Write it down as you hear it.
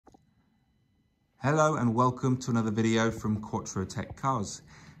Hello and welcome to another video from Quattro Tech Cars.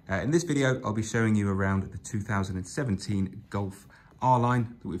 In this video, I'll be showing you around the 2017 Golf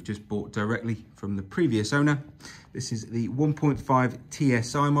R-Line that we've just bought directly from the previous owner. This is the 1.5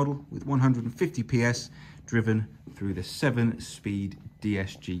 TSI model with 150 PS driven through the 7-speed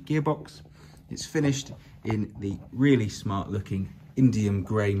DSG gearbox. It's finished in the really smart looking Indian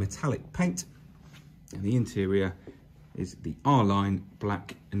grey metallic paint, and the interior is the R-Line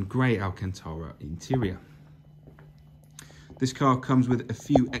black and grey Alcantara interior. This car comes with a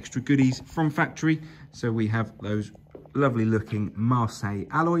few extra goodies from factory. So we have those lovely looking Marseille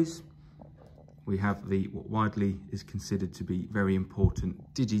alloys. We have the what widely is considered to be very important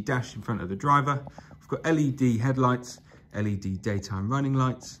Digi dash in front of the driver. We've got LED headlights, LED daytime running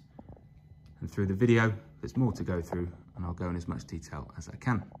lights, and through the video there's more to go through, and I'll go in as much detail as I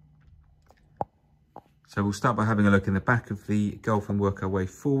can. So we'll start by having a look in the back of the Golf and work our way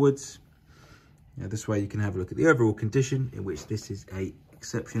forwards. Now this way you can have a look at the overall condition, in which this is a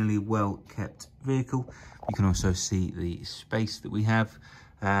exceptionally well kept vehicle. You can also see the space that we have.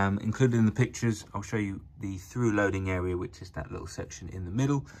 Included in the pictures, I'll show you the through loading area, which is that little section in the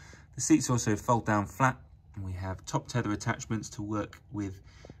middle. The seats also fold down flat, and we have top tether attachments to work with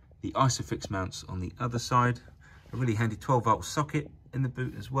the Isofix mounts on the other side. A really handy 12-volt socket in the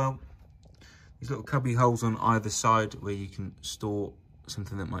boot as well. These little cubby holes on either side where you can store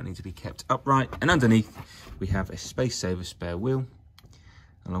something that might need to be kept upright. And underneath we have a space saver spare wheel,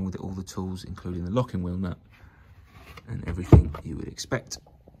 along with all the tools, including the locking wheel nut and everything you would expect.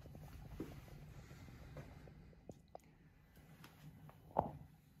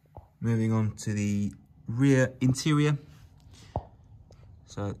 Moving on to the rear interior.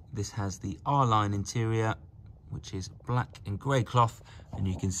 So this has the R-Line interior, which is black and grey cloth, and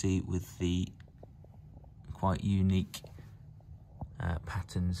you can see with the quite unique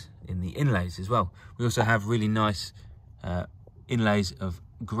patterns in the inlays as well. We also have really nice inlays of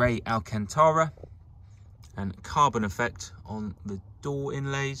grey Alcantara and carbon effect on the door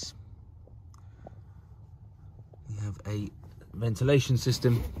inlays. We have a ventilation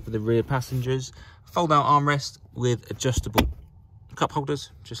system for the rear passengers, fold out armrest with adjustable cup holders,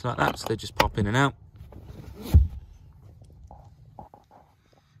 just like that, so they just pop in and out.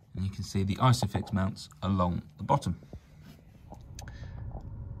 And you can see the Isofix mounts along the bottom.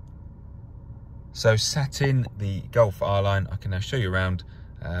 So sat in the Golf R-Line, I can now show you around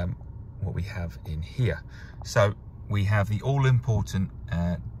what we have in here. So we have the all-important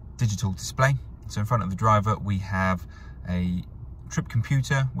digital display. So in front of the driver we have a trip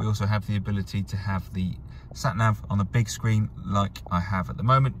computer. We also have the ability to have the sat-nav on the big screen like I have at the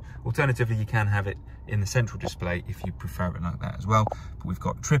moment. Alternatively, you can have it in the central display if you prefer it like that as well. But we've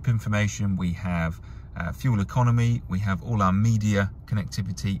got trip information, we have fuel economy, we have all our media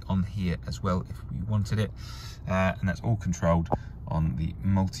connectivity on here as well if we wanted it, and that's all controlled on the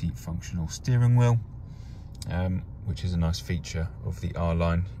multi-functional steering wheel, which is a nice feature of the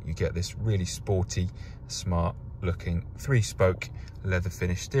R-Line. You get this really sporty, smart looking 3-spoke leather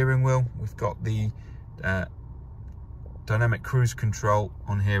finish steering wheel. We've got the dynamic cruise control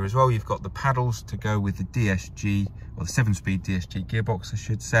on here as well. You've got the paddles to go with the DSG, or the 7-speed DSG gearbox I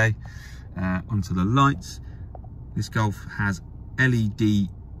should say. Onto the lights, this Golf has LED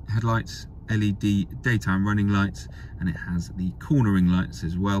headlights, LED daytime running lights, and it has the cornering lights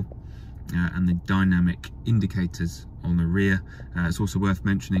as well, and the dynamic indicators on the rear. It's also worth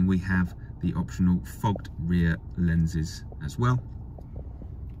mentioning we have the optional fogged rear lenses as well.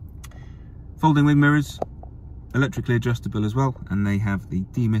 Folding wing mirrors, electrically adjustable as well, and they have the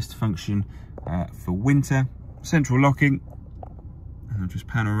demist function for winter. Central locking, and I'll just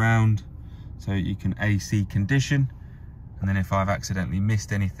pan around so you can AC condition, and then if I've accidentally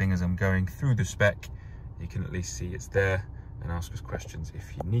missed anything as I'm going through the spec, you can at least see it's there and ask us questions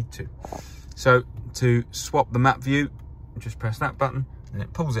if you need to. So to swap the map view, just press that button and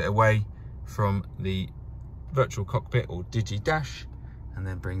it pulls it away from the virtual cockpit or Digi dash, and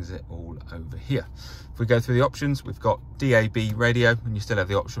then brings it all over here. If we go through the options, we've got DAB radio, and you still have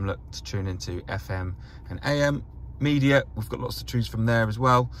the option to tune into FM and AM. Media, we've got lots to choose from there as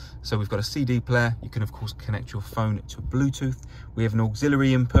well. So we've got a CD player. You can of course connect your phone to Bluetooth. We have an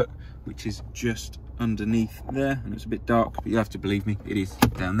auxiliary input, which is just underneath there, and it's a bit dark, but you have to believe me, it is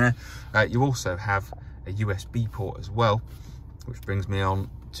down there. You also have a USB port as well, which brings me on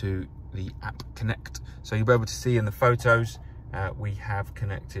to the app connect. So you'll be able to see in the photos, we have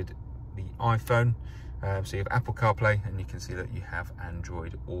connected the iPhone. So you have Apple CarPlay, and you can see that you have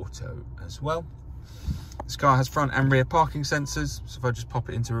Android Auto as well. This car has front and rear parking sensors, so if I just pop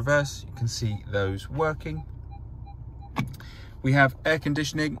it into reverse, you can see those working. We have air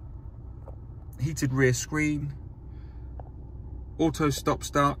conditioning heated rear screen, auto stop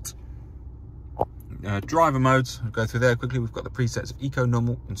start, driver modes. I'll go through there quickly. We've got the presets of eco,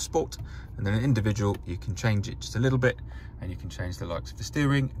 normal and sport, and then an individual, you can change it just a little bit, and you can change the likes of the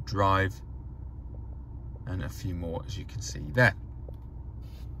steering, drive, and a few more, as you can see there.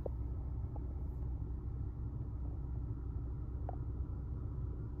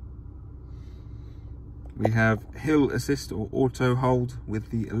 We have hill assist or auto hold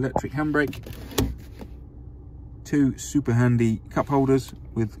with the electric handbrake. 2 super handy cup holders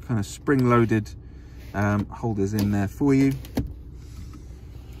with kind of spring-loaded holders in there for you.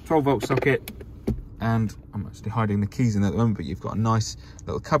 12-volt socket, and I'm actually hiding the keys in there at the moment, but you've got a nice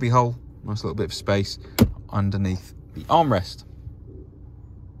little cubby hole, nice little bit of space underneath the armrest.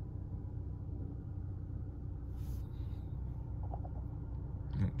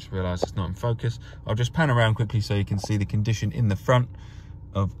 Just realised it's not in focus. I'll just pan around quickly so you can see the condition in the front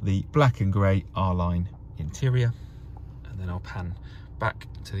of the black and grey R-Line interior, and then I'll pan back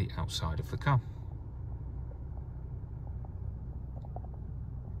to the outside of the car.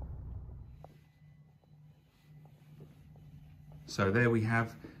 So there we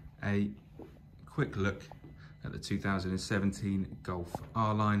have a quick look at the 2017 Golf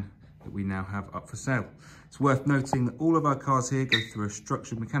R-Line that we now have up for sale. It's worth noting that all of our cars here go through a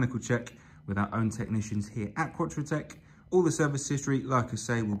structured mechanical check with our own technicians here at Quattrotech. All the service history, like I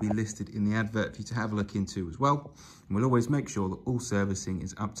say, will be listed in the advert for you to have a look into as well. And we'll always make sure that all servicing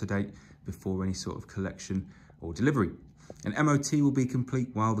is up to date before any sort of collection or delivery. An MOT will be complete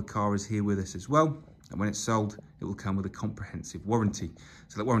while the car is here with us as well. And when it's sold, it will come with a comprehensive warranty.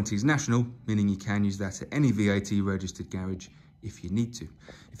 So that warranty is national, meaning you can use that at any VAT registered garage if you need to.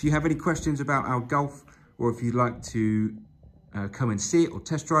 If you have any questions about our Golf, or if you'd like to come and see it or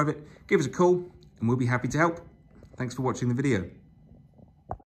test drive it, give us a call and we'll be happy to help. Thanks for watching the video.